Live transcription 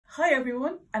Hi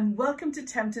everyone, and welcome to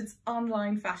Tempted's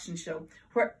online fashion show,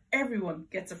 where everyone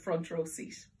gets a front row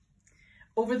seat.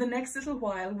 Over the next little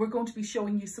while, we're going to be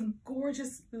showing you some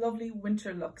gorgeous, lovely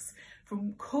winter looks,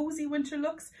 from cozy winter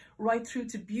looks right through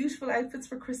to beautiful outfits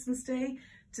for Christmas Day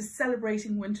to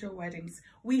celebrating winter weddings.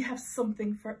 We have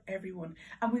something for everyone,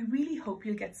 and we really hope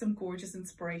you'll get some gorgeous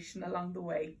inspiration along the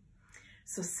way.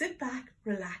 So sit back,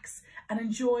 relax, and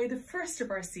enjoy the first of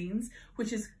our scenes,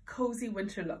 which is cozy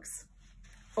winter looks.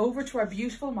 Over to our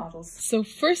beautiful models. So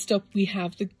first up we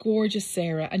have the gorgeous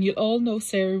Sarah, and you'll all know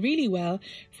Sarah really well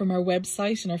from our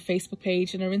website and our Facebook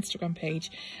page and our Instagram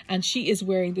page, and she is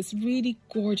wearing this really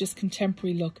gorgeous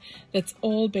contemporary look that's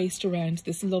all based around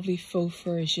this lovely faux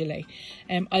fur gilet.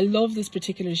 I love this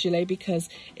particular gilet because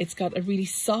it's got a really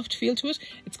soft feel to it.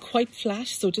 It's quite flat,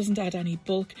 so it doesn't add any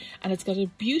bulk, and it's got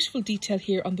a beautiful detail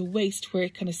here on the waist where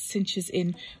it kind of cinches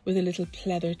in with a little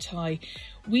pleather tie.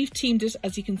 We've teamed it,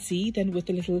 as you can see, then with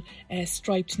the little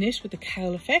striped knit with the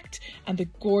cowl effect and the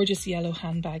gorgeous yellow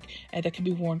handbag that can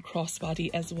be worn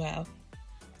crossbody as well.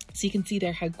 So you can see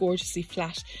there how gorgeously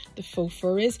flat the faux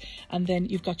fur is, and then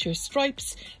you've got your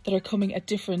stripes that are coming at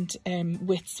different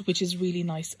widths, which is really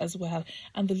nice as well,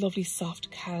 and the lovely soft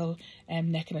cowl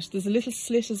neck in it. There's a little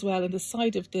slit as well in the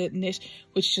side of the knit,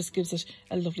 which just gives it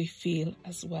a lovely feel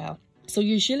as well. So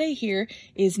your gilet here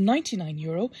is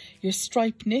 €99, your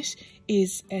stripe knit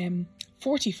is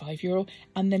 €45,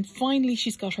 and then finally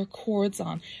she's got her cords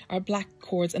on, our black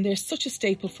cords, and they're such a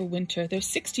staple for winter. They're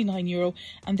 €69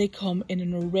 and they come in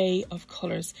an array of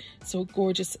colours. So a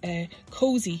gorgeous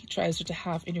cozy trouser to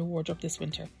have in your wardrobe this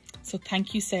winter. So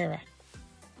thank you, Sarah.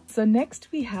 So next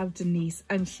we have Denise,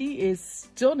 and she is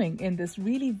stunning in this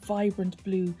really vibrant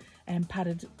blue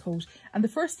padded coat. And the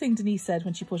first thing Denise said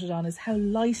when she put it on is how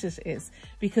light it is,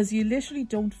 because you literally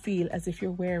don't feel as if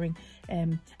you're wearing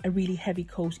a really heavy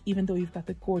coat, even though you've got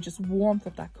the gorgeous warmth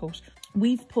of that coat.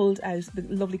 We've pulled out the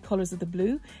lovely colours of the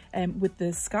blue with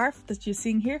the scarf that you're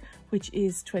seeing here, which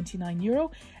is €29.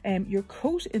 Your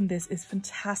coat in this is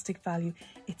fantastic value.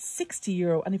 It's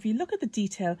 €60, and if you look at the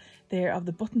detail there of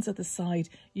the buttons at the side,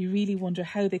 you really wonder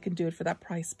how they can do it for that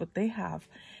price, but they have.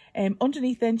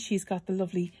 Underneath then she's got the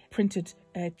lovely printed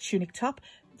tunic top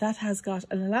that has got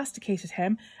an elasticated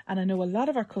hem, and I know a lot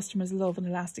of our customers love an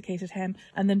elasticated hem.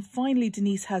 And then finally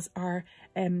Denise has our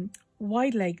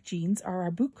wide leg jeans, or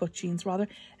our boot cut jeans rather.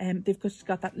 They've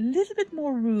got that little bit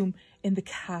more room in the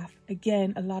calf.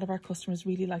 Again, a lot of our customers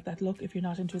really like that look if you're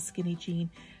not into a skinny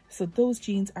jean. So those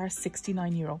jeans are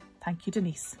 €69. Thank you,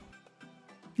 Denise.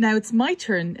 Now it's my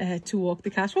turn to walk the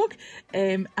catwalk,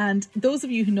 and those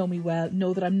of you who know me well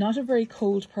know that I'm not a very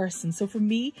cold person, so for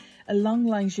me a long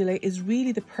line gilet is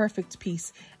really the perfect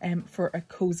piece for a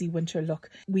cozy winter look.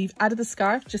 We've added the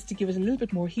scarf just to give it a little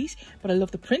bit more heat, but I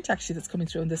love the print actually that's coming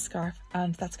through on this scarf,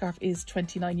 and that scarf is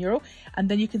 €29. And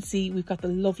then you can see we've got the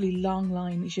lovely long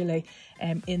line gilet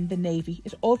in the navy.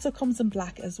 It also comes in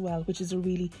black as well, which is a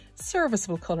really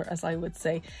serviceable colour, as I would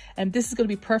say. And this is going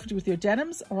to be perfect with your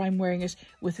denims, or I'm wearing it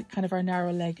with kind of our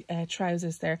narrow leg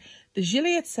trousers there. The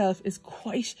gilet itself is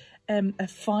quite a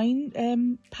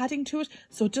fine padding to it,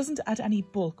 so it doesn't add any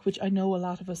bulk, which I know a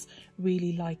lot of us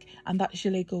really like, and that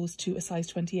gilet goes to a size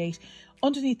 28.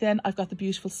 Underneath then I've got the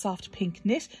beautiful soft pink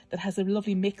knit that has a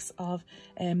lovely mix of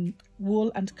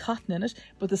wool and cotton in it,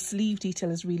 but the sleeve detail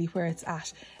is really where it's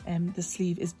at. The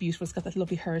sleeve is beautiful, it's got that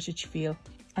lovely heritage feel,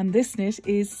 and this knit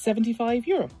is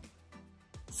 €75.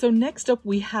 So next up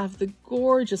we have the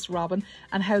gorgeous Robin,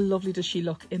 and how lovely does she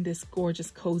look in this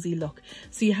gorgeous cozy look.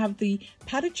 So you have the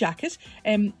padded jacket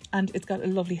and it's got a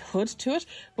lovely hood to it,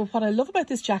 but what I love about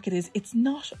this jacket is it's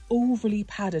not overly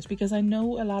padded, because I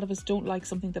know a lot of us don't like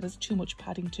something that has too much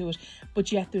padding to it,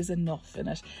 but yet there's enough in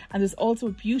it. And there's also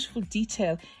a beautiful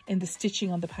detail in the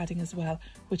stitching on the padding as well,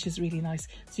 which is really nice.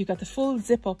 So you've got the full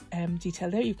zip up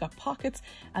detail there, you've got pockets,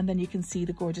 and then you can see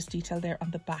the gorgeous detail there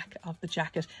on the back of the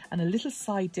jacket, and a little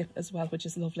side dip as well, which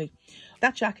is lovely.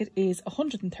 That jacket is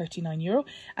 €139,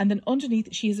 and then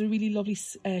underneath she has a really lovely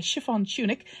chiffon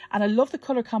tunic, and I love the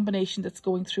colour combination that's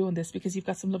going through on this, because you've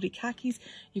got some lovely khakis,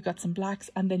 you've got some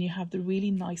blacks, and then you have the really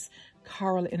nice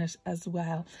coral in it as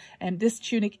well. And this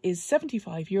tunic is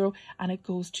 €75 and it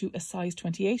goes to a size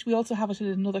 28. We also have it in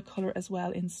another colour as well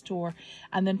in store.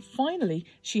 And then finally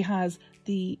she has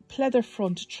the pleather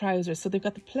front trousers. So they've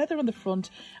got the pleather on the front,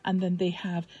 and then they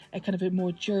have a kind of a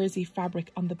more jersey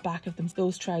fabric on the back of them.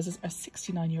 Those trousers are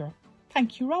 €69.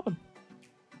 Thank you, Robin.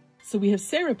 So we have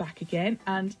Sarah back again,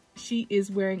 and she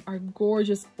is wearing our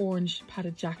gorgeous orange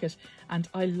padded jacket, and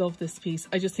I love this piece.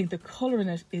 I just think the colour in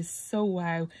it is so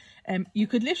wow. You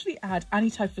could literally add any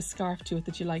type of scarf to it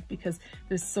that you like, because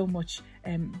there's so much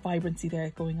vibrancy there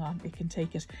going on. It can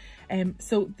take it.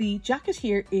 So the jacket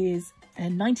here is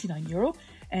 €99.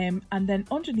 And then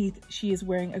underneath she is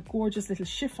wearing a gorgeous little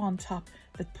chiffon top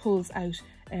that pulls out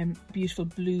beautiful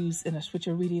blues in it, which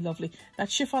are really lovely.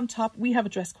 That chiffon top, we have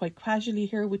it dressed quite casually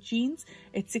here with jeans.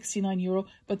 It's €69,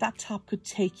 but that top could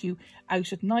take you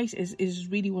out at night. It is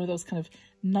really one of those kind of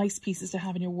nice pieces to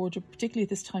have in your wardrobe, particularly at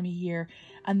this time of year.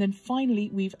 And then finally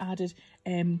we've added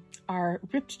our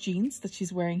ripped jeans that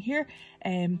she's wearing here,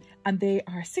 and they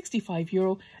are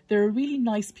 €65. They're a really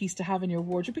nice piece to have in your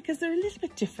wardrobe because they're a little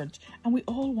bit different, and we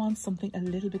all want something a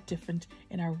little bit different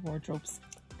in our wardrobes.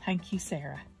 Thank you,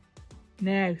 Sarah.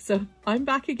 Now, so I'm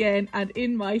back again, and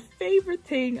in my favourite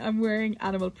thing, I'm wearing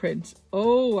animal print.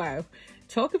 Oh wow,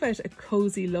 talk about a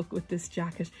cozy look with this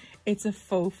jacket. It's a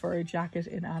faux fur jacket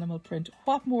in animal print.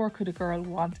 What more could a girl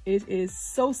want? It is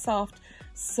so soft,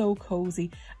 so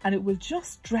cozy, and it will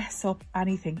just dress up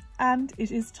anything, and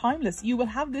it is timeless. You will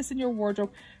have this in your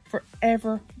wardrobe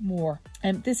forevermore.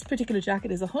 And this particular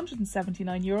jacket is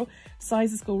 €179.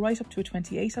 Sizes go right up to a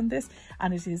 28 on this,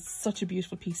 and it is such a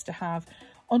beautiful piece to have.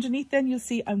 Underneath then you'll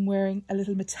see I'm wearing a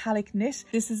little metallic knit.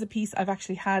 This is a piece I've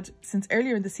actually had since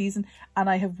earlier in the season, and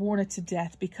I have worn it to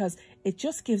death because it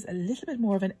just gives a little bit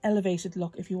more of an elevated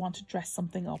look if you want to dress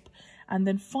something up. And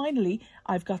then finally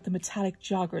I've got the metallic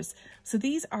joggers. So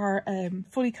these are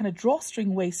fully kind of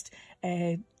drawstring waist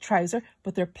trouser,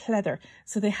 but they're pleather.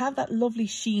 So they have that lovely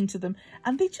sheen to them,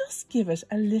 and they just give it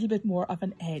a little bit more of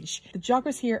an edge. The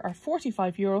joggers here are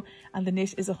 €45 and the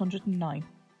knit is €109.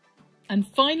 And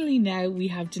finally now we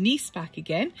have Denise back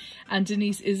again, and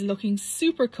Denise is looking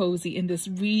super cozy in this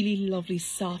really lovely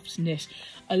soft knit.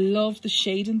 I love the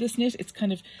shade in this knit. It's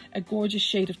kind of a gorgeous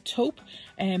shade of taupe,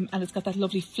 and it's got that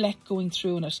lovely fleck going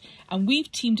through in it. And we've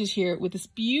teamed it here with this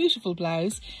beautiful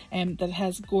blouse that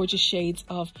has gorgeous shades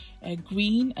of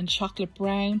green and chocolate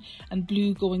brown and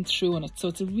blue going through in it. So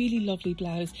it's a really lovely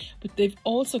blouse, but they've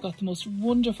also got the most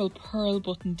wonderful pearl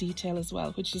button detail as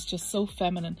well, which is just so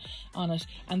feminine on it,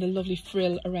 and the lovely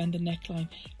frill around the neckline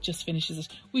just finishes it.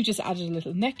 We've just added a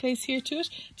little necklace here to it.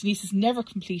 Denise is never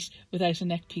complete without a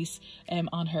neck piece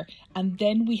on her. And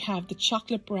then we have the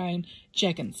chocolate brown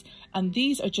jeggings, and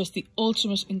these are just the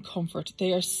ultimate in comfort.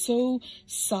 They are so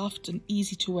soft and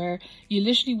easy to wear. You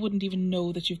literally wouldn't even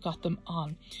know that you've got them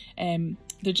on.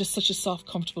 They're just such a soft,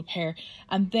 comfortable pair.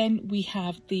 And then we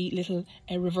have the little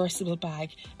reversible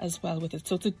bag as well with it.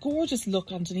 So it's a gorgeous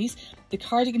look on Denise. The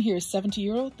cardigan here is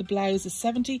 €70, the blouse is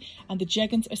 €70, and the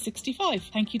jeggings are €65.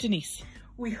 Thank you, Denise.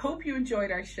 We hope you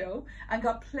enjoyed our show and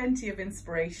got plenty of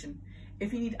inspiration.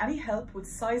 If you need any help with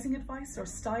sizing advice or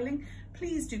styling,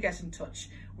 please do get in touch.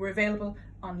 We're available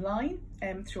online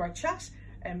through our chat.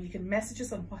 You can message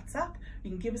us on WhatsApp,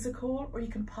 you can give us a call, or you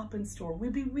can pop in store.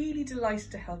 We'd be really delighted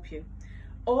to help you.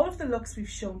 All of the looks we've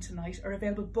shown tonight are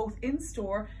available both in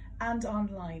store and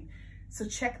online, so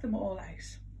check them all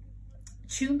out.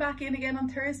 Tune back in again on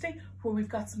Thursday, where we've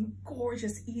got some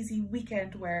gorgeous, easy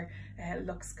weekend wear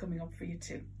looks coming up for you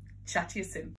too. Chat to you soon.